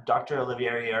 Dr.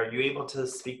 Oliveria, are you able to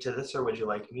speak to this, or would you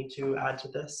like me to add to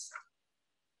this?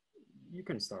 You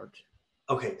can start.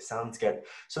 Okay, sounds good.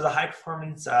 So the High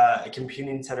Performance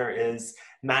Computing Center is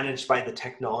managed by the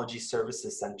Technology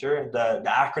Services Center. The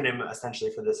acronym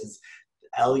essentially for this is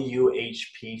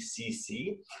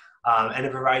LUHPCC, and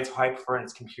it provides high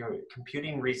performance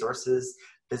computing resources,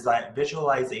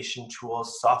 visualization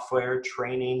tools, software,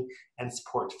 training, and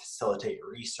support to facilitate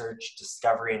research,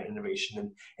 discovery, and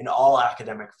innovation in all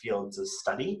academic fields of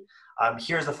study.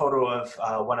 Here's a photo of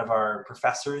one of our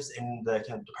professors in the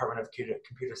Department of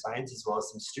Computer Science, as well as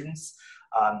some students.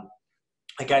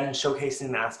 again,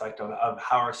 showcasing the aspect of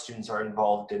how our students are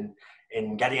involved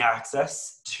in getting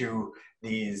access to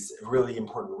these really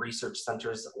important research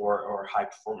centers or high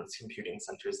performance computing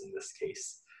centers in this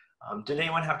case. Did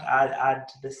anyone have to add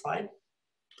to this slide?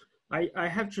 I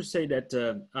have to say that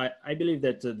I believe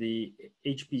that the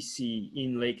HPC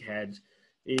in Lakehead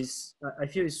I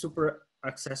feel is super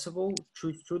accessible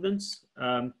to students.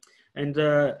 And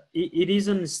it is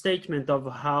a statement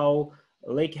of how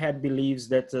Lakehead believes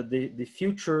that the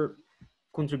future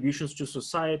contributions to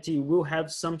society will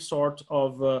have some sort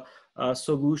of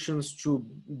solutions to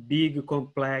big,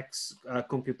 complex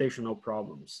computational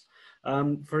problems.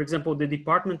 For example, the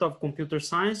Department of Computer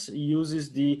Science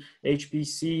uses the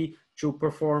HPC to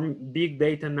perform big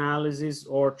data analysis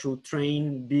or to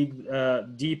train big,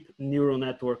 deep neural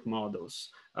network models,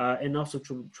 and also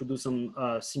to do some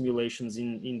simulations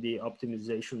in the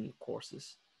optimization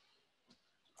courses.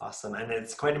 Awesome, and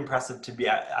it's quite impressive to be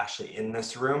actually in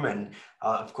this room. And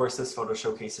of course, this photo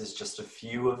showcases just a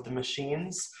few of the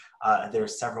machines.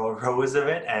 There's several rows of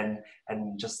it, and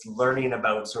just learning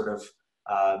about sort of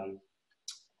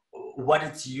what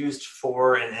it's used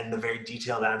for and the very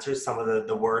detailed answers, some of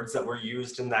the words that were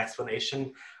used in the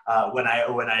explanation when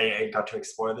I got to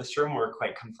explore this room were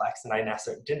quite complex, and I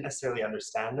didn't necessarily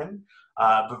understand them.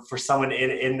 But for someone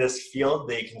in this field,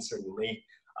 they can certainly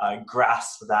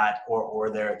grasp that, or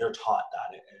they're taught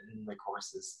that in the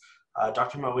courses.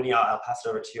 Dr. Mawhinney, I'll pass it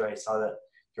over to you. I saw that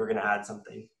you were going to add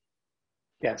something.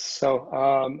 Yes,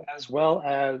 so as well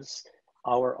as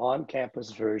our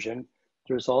on-campus version,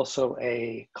 there's also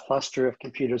a cluster of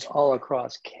computers all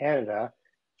across Canada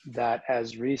that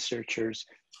as researchers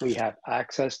we have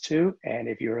access to. And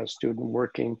if you're a student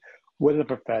working with a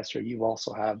professor, you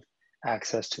also have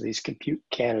access to these Compute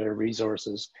Canada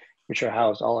resources, which are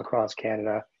housed all across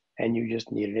Canada. And you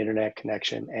just need an internet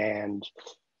connection and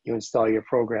you install your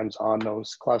programs on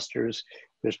those clusters.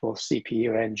 There's both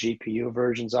CPU and GPU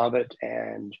versions of it,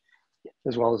 and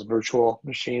as well as virtual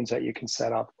machines that you can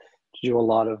set up to do a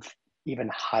lot of even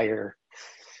higher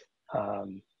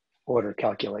order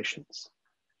calculations.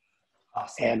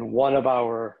 Awesome. And one of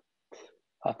our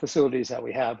facilities that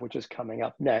we have, which is coming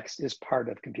up next, is part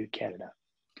of Compute Canada.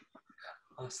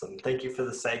 Awesome. Thank you for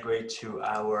the segue to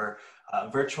our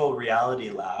virtual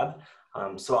reality lab.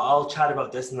 So I'll chat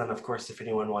about this, and then of course, if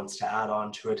anyone wants to add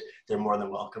on to it, they're more than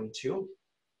welcome to.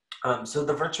 So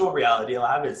the virtual reality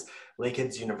lab is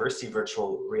Lakehead's university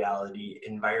virtual reality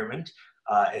environment.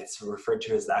 It's referred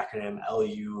to as the acronym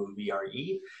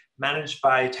LUVRE. Managed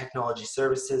by Technology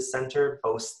Services Center,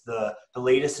 boasts the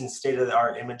latest and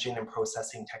state-of-the-art imaging and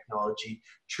processing technology,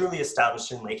 truly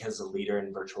establishing Lakehead as a leader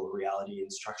in virtual reality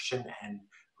instruction and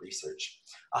research.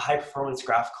 A high-performance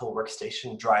graphical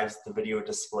workstation drives the video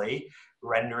display,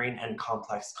 rendering, and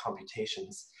complex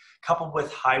computations. Coupled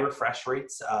with high refresh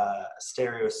rates,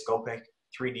 stereoscopic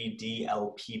 3D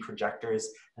DLP projectors,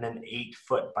 and an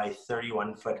 8-foot by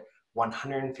 31-foot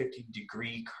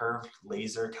 150-degree curved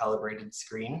laser calibrated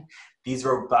screen. These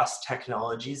robust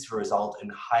technologies result in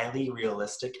highly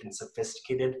realistic and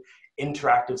sophisticated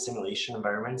interactive simulation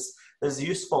environments that is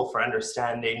useful for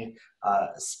understanding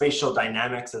spatial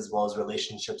dynamics as well as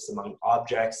relationships among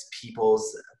objects, people,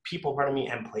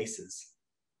 and places.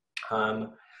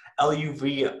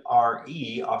 LUVRE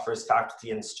offers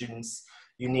faculty and students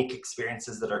unique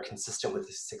experiences that are consistent with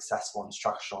successful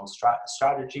instructional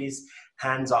strategies,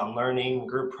 hands-on learning,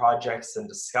 group projects and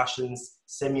discussions,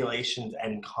 simulations,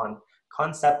 and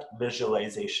concept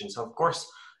visualization. So of course,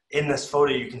 in this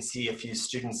photo, you can see a few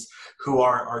students who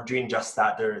are doing just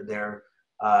that.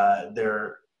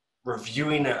 They're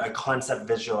reviewing a concept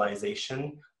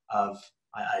visualization of,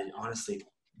 I honestly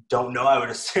don't know. I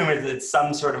would assume it's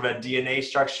some sort of a DNA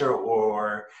structure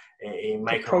or a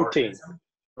microorganism.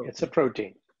 It's a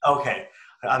protein. Okay.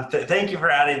 Thank you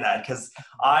for adding that, because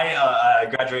I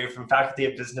graduated from Faculty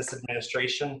of Business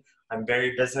Administration. I'm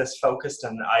very business focused,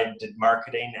 and I did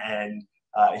marketing and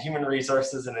human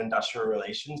resources and industrial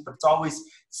relations. But it's always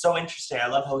so interesting. I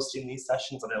love hosting these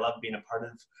sessions, and I love being a part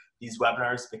of these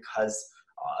webinars because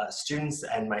students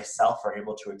and myself are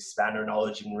able to expand our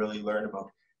knowledge and really learn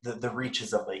about the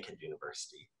reaches of Lakehead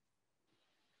University.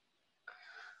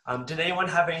 Did anyone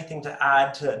have anything to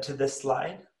add to this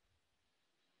slide?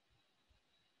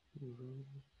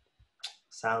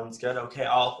 Sounds good. Okay,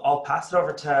 I'll pass it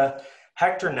over to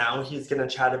Hector now. He's going to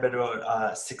chat a bit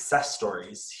about success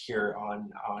stories here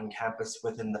on campus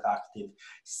within the Faculty of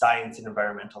Science and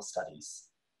Environmental Studies.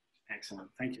 Excellent.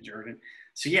 Thank you, Jordan.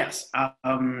 So yes,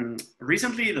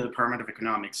 recently the Department of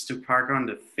Economics took part on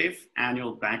the 5th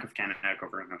Annual Bank of Canada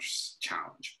Governance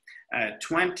Challenge.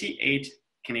 28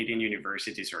 Canadian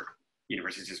universities or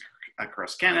universities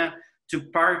across Canada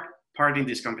took part in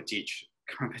this competition,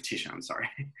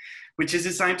 which is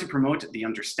designed to promote the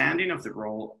understanding of the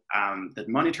role that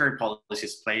monetary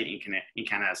policies play in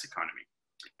Canada's economy.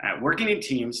 Working in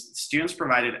teams, students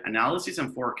provided analysis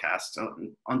and forecasts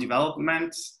on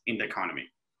developments in the economy.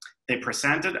 They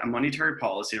presented a monetary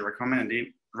policy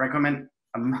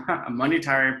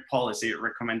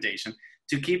recommendation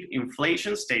to keep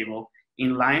inflation stable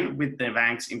in line with the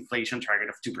bank's inflation target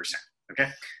of 2%. Okay,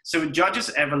 so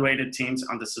judges evaluated teams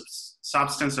on the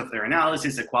substance of their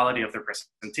analysis, the quality of their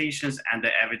presentations, and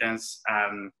the evidence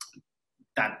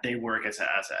that they work as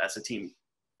a team.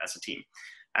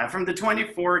 From the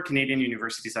 24 Canadian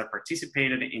universities that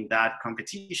participated in that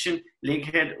competition,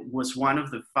 Lakehead was one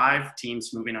of the 5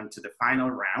 teams moving on to the final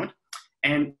round.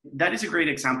 And that is a great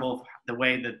example of the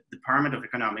way that the Department of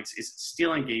Economics is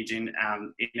still engaging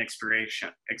in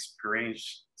experiential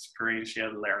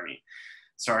learning.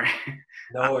 Sorry.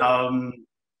 No.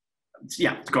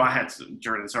 Yeah, go ahead,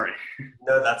 Jordan, sorry.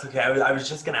 No, that's okay. I was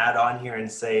just going to add on here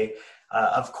and say,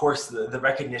 of course, the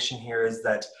recognition here is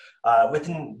that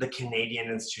within the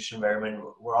Canadian institution environment,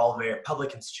 we're all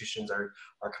public institutions are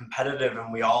competitive,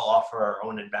 and we all offer our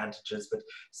own advantages. But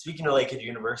speaking of Lakehead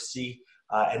University,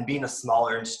 and being a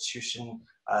smaller institution,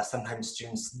 sometimes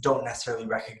students don't necessarily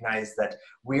recognize that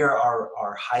we are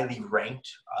highly ranked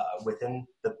within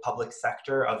the public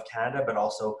sector of Canada, but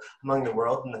also among the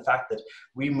world. And the fact that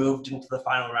we moved into the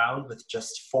final round with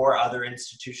just 4 other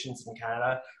institutions in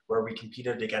Canada, where we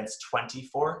competed against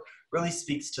 24, really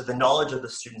speaks to the knowledge of the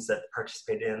students that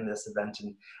participated in this event.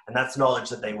 And that's knowledge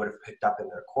that they would have picked up in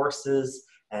their courses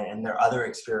and their other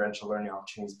experiential learning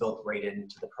opportunities built right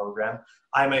into the program.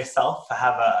 I myself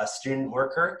have a student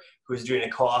worker who's doing a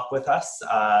co-op with us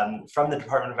from the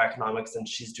Department of Economics, and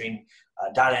she's doing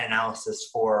data analysis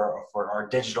for our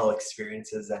digital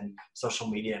experiences and social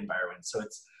media environment. So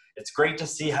it's great to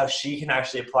see how she can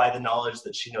actually apply the knowledge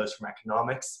that she knows from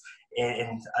economics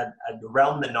in a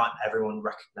realm that not everyone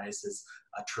recognizes,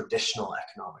 a traditional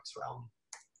economics realm.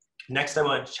 Next, I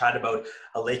want to chat about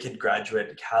a Lakehead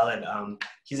graduate, Khaled.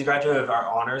 He's a graduate of our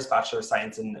honors Bachelor of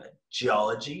Science in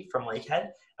Geology from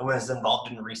Lakehead, and was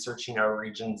involved in researching our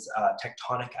region's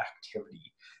tectonic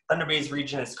activity. Thunder Bay's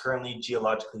region is currently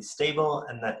geologically stable,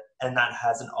 and that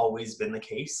hasn't always been the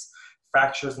case.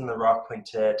 Fractures in the rock point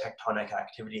to tectonic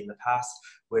activity in the past,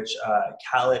 which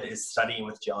Khaled is studying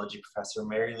with geology professor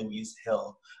Mary Louise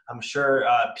Hill. I'm sure,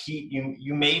 Pete,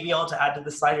 you may be able to add to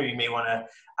the slide, or you may want to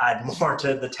add more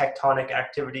to the tectonic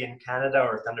activity in Canada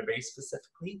or Thunder Bay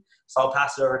specifically. So I'll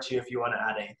pass it over to you if you want to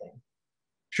add anything.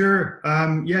 Sure.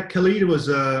 Yeah, Khalid was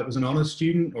an honors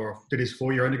student, or did his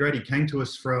 4-year undergrad. He came to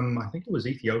us from, I think it was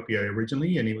Ethiopia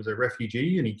originally, and he was a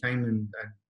refugee, and he came and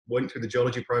went through the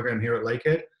geology program here at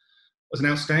Lakehead. Was an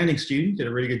outstanding student, did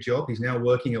a really good job. He's now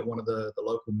working at one of the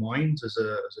local mines as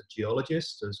a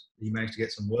geologist. He managed to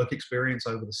get some work experience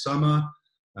over the summer,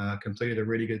 completed a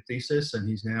really good thesis, and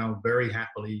he's now very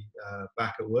happily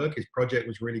back at work. His project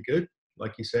was really good.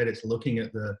 Like you said, it's looking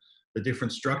at the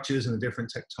different structures and the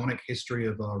different tectonic history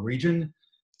of our region.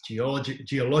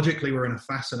 Geologically, we're in a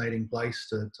fascinating place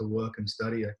to work and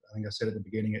study. I think I said at the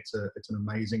beginning, it's an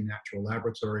amazing natural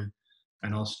laboratory,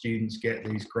 and our students get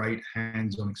these great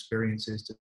hands-on experiences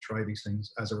to try these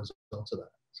things as a result of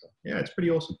that. So yeah, it's pretty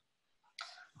awesome.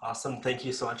 Awesome, thank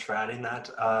you so much for adding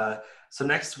that. So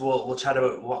next we'll chat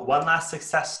about one last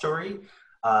success story,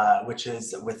 which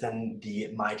is within the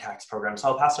MyTax program. So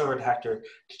I'll pass it over to Hector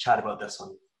to chat about this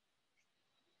one.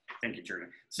 Thank you, Jordan.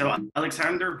 So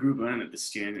Alexander Rubin, the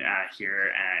student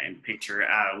here in picture,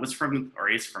 is from the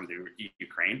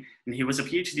Ukraine, and he was a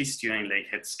PhD student in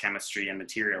Lakehead's Chemistry and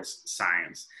Materials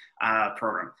Science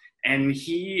program. And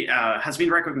he has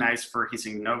been recognized for his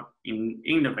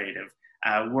innovative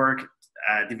work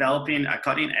developing a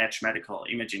cutting-edge medical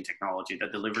imaging technology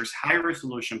that delivers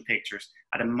high-resolution pictures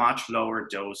at a much lower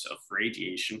dose of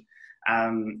radiation,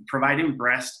 providing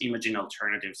breast imaging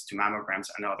alternatives to mammograms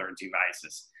and other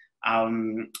devices.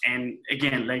 And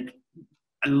again, like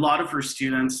a lot of our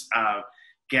students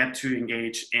get to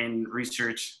engage in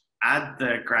research at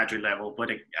the graduate level, but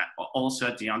also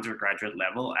at the undergraduate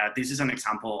level. This is an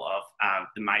example of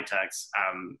the MyTax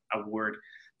award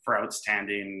for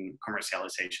outstanding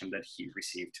commercialization that he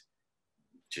received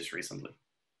just recently.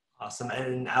 Awesome.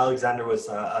 And Alexander was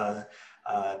a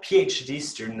PhD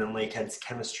student in Lakehead's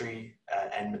Chemistry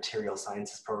and Material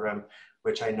Sciences program,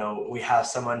 which I know we have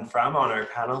someone from on our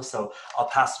panel. So I'll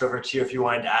pass it over to you if you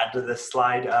wanted to add to this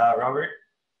slide, Robert.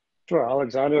 Sure.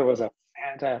 Alexander was a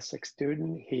fantastic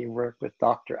student. He worked with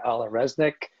Dr. Alla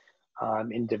Resnick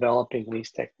in developing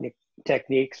these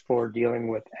techniques for dealing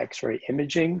with X-ray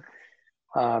imaging.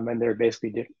 And they're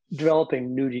basically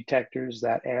developing new detectors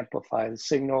that amplify the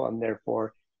signal and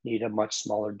therefore need a much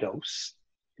smaller dose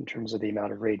in terms of the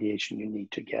amount of radiation you need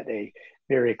to get a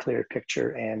very clear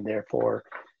picture, and therefore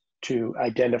to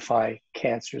identify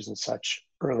cancers and such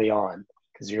early on,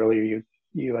 because the earlier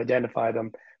you identify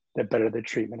them, the better the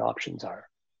treatment options are.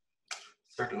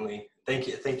 Certainly. Thank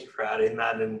you for adding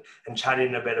that and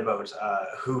chatting a bit about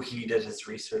who he did his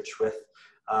research with.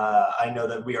 I know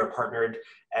that we are partnered,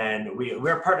 and we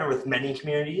are partnered with many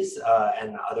communities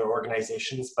and other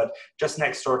organizations, but just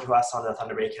next door to us on the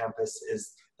Thunder Bay campus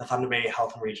is the Thunder Bay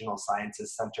Health and Regional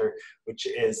Sciences Center, which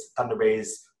is Thunder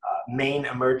Bay's main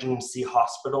emergency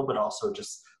hospital, but also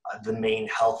just the main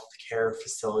health care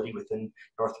facility within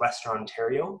Northwestern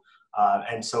Ontario.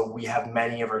 And so we have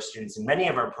many of our students in many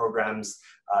of our programs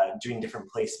doing different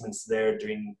placements there,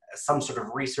 doing some sort of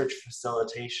research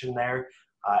facilitation there.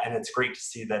 And it's great to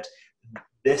see that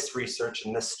this research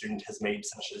and this student has made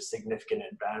such a significant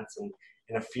advance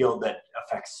in a field that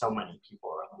affects so many people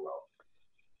around the world.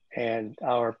 And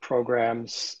our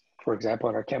programs, for example,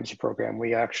 in our chemistry program,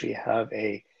 we actually have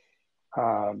a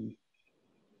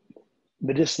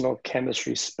medicinal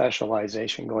chemistry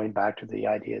specialization, going back to the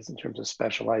ideas in terms of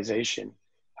specialization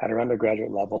at our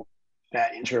undergraduate level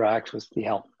that interacts with the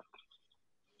health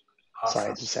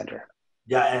sciences center.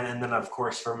 Yeah, and then of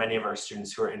course for many of our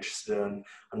students who are interested in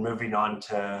moving on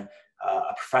to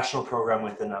a professional program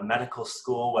within a medical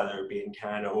school, whether it be in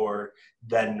Canada or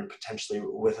then potentially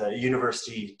with a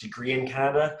university degree in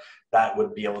Canada, that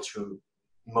would be able to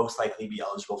most likely be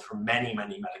eligible for many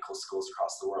medical schools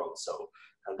across the world. So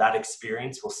that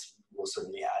experience will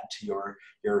certainly add to your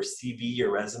CV,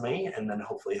 your resume, and then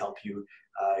hopefully help you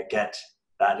get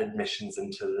that admissions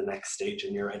into the next stage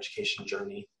in your education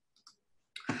journey.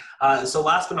 So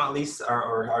last but not least,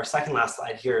 our second last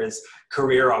slide here is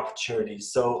career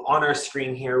opportunities. So on our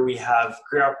screen here, we have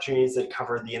career opportunities that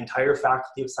cover the entire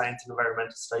Faculty of Science and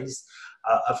Environmental Studies.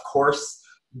 Of course,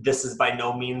 this is by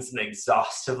no means an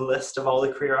exhaustive list of all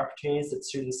the career opportunities that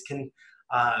students can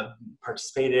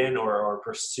participate in or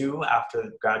pursue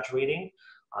after graduating.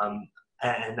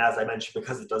 And as I mentioned,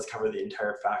 because it does cover the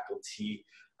entire faculty,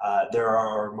 there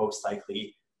are most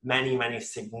likely many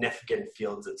significant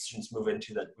fields that students move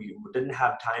into that we didn't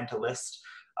have time to list.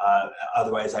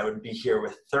 Otherwise, I would be here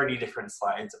with 30 different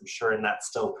slides, I'm sure, and that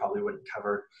still probably wouldn't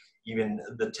cover even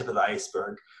the tip of the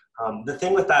iceberg. The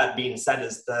thing with that being said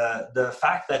is the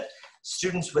fact that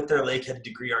students with their Lakehead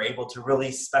degree are able to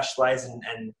really specialize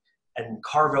and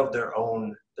carve out their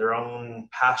own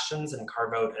passions and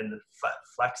carve out and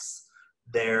flex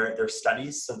their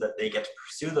studies so that they get to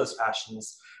pursue those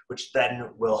passions, which then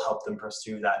will help them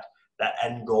pursue that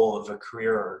end goal of a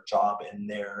career or job in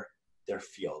their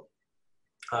field.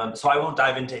 So I won't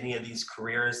dive into any of these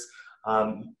careers.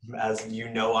 As you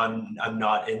know, I'm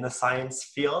not in the science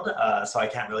field, so I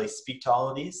can't really speak to all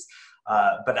of these.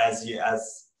 But as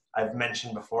I've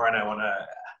mentioned before, and I want to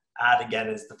add again,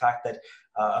 is the fact that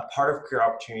a part of career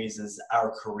opportunities is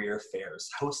our career fairs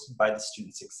hosted by the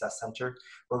Student Success Center,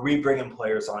 where we bring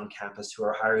employers on campus who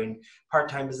are hiring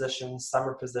part-time positions,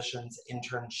 summer positions,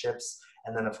 internships,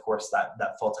 and then of course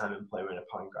that full-time employment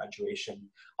upon graduation.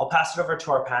 I'll pass it over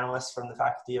to our panelists from the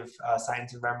Faculty of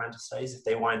Science and Environmental Studies if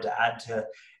they wanted to add to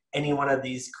any one of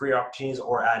these career opportunities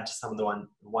or add to some of the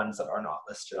ones that are not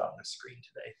listed on the screen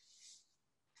today.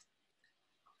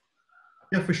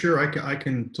 Yeah, for sure. I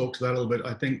can talk to that a little bit.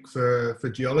 I think for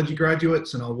geology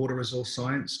graduates and our water resource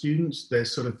science students,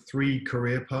 there's sort of three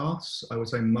career paths. I would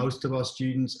say most of our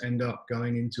students end up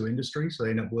going into industry, so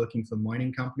they end up working for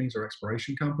mining companies or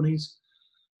exploration companies.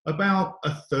 About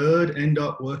a third end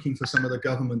up working for some of the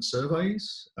government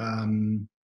surveys.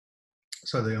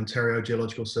 So the Ontario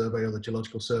Geological Survey or the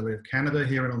Geological Survey of Canada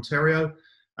here in Ontario.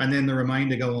 And then the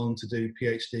remainder go on to do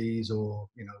PhDs or,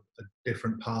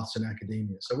 different paths in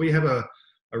academia. So we have a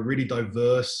really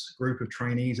diverse group of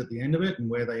trainees at the end of it and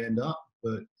where they end up.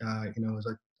 But, as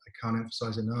I can't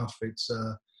emphasize enough, it's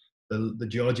the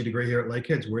geology degree here at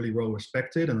Lakehead is really well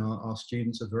respected, and our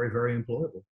students are very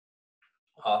employable.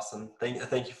 Awesome.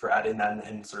 Thank you for adding that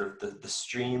and sort of the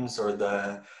streams or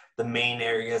the main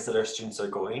areas that our students are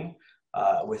going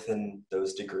within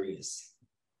those degrees.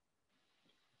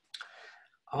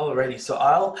 Alrighty, so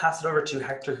I'll pass it over to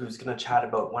Hector, who's going to chat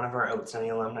about one of our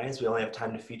outstanding alumni. We only have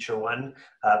time to feature one,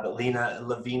 but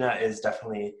Lavina is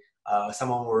definitely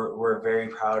someone we're very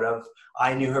proud of.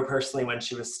 I knew her personally when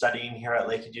she was studying here at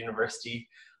Lakehead University,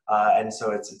 and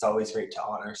so it's always great to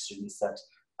honor students that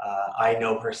I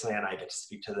know personally and I get to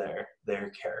speak to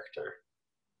their character.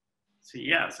 So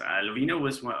yes, Lovina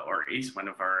was or is one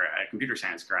of our computer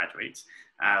science graduates,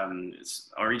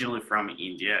 originally from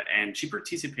India, and she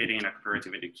participated in a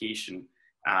comparative education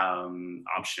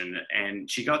option, and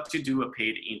she got to do a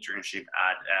paid internship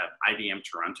at IBM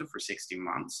Toronto for 16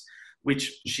 months,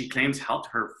 which she claims helped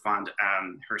her fund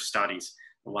her studies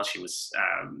while she was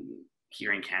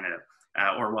here in Canada.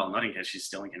 Or well, not in Canada, she's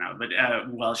still in Canada, but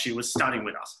while she was studying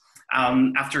with us.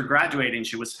 After graduating,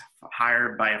 she was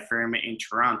hired by a firm in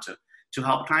Toronto to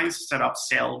help clients set up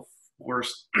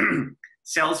Salesforce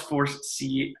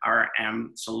CRM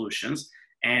solutions.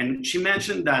 And she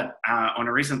mentioned that on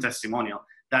a recent testimonial,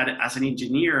 that as an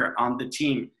engineer on the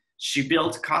team, she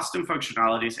built custom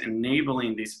functionalities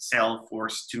enabling this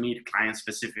Salesforce to meet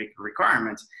client-specific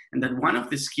requirements. And that one of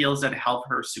the skills that helped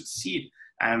her succeed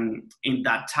in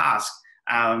that task,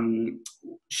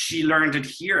 she learned it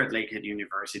here at Lakehead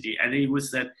University, and it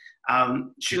was that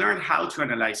she learned how to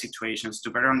analyze situations to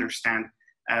better understand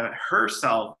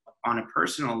herself on a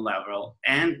personal level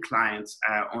and clients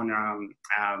on a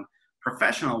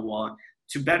professional one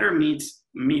to better meet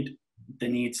the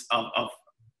needs of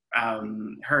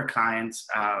her clients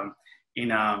in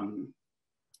her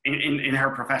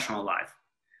professional life.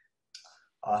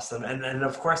 Awesome. And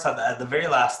of course, at the very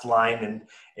last line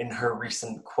in her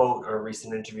recent quote or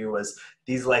recent interview was,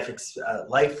 these life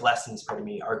lessons for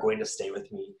me are going to stay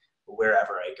with me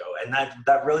wherever I go. And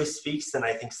that really speaks, and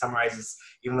I think summarizes,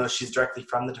 even though she's directly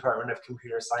from the Department of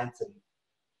Computer Science, and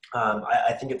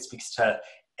I think it speaks to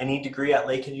any degree at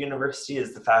Lakehead University,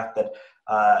 is the fact that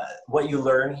what you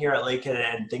learn here at Lakehead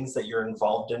and things that you're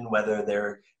involved in, whether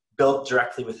they're built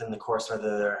directly within the course,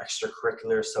 whether they're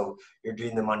extracurricular, so you're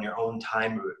doing them on your own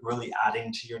time, really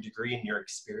adding to your degree and your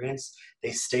experience,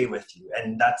 they stay with you.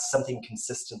 And that's something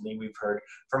consistently we've heard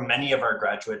from many of our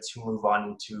graduates who move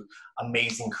on into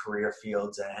amazing career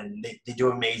fields, and they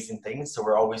do amazing things. So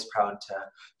we're always proud to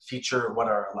feature what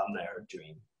our alumni are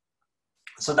doing.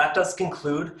 So that does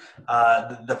conclude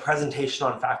the presentation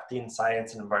on faculty in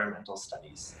science and environmental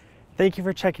studies. Thank you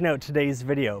for checking out today's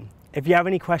video. If you have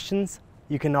any questions,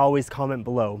 you can always comment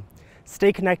below.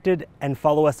 Stay connected and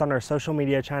follow us on our social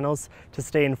media channels to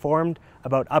stay informed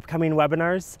about upcoming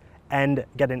webinars and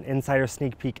get an insider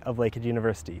sneak peek of Lakehead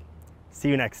University. See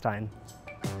you next time.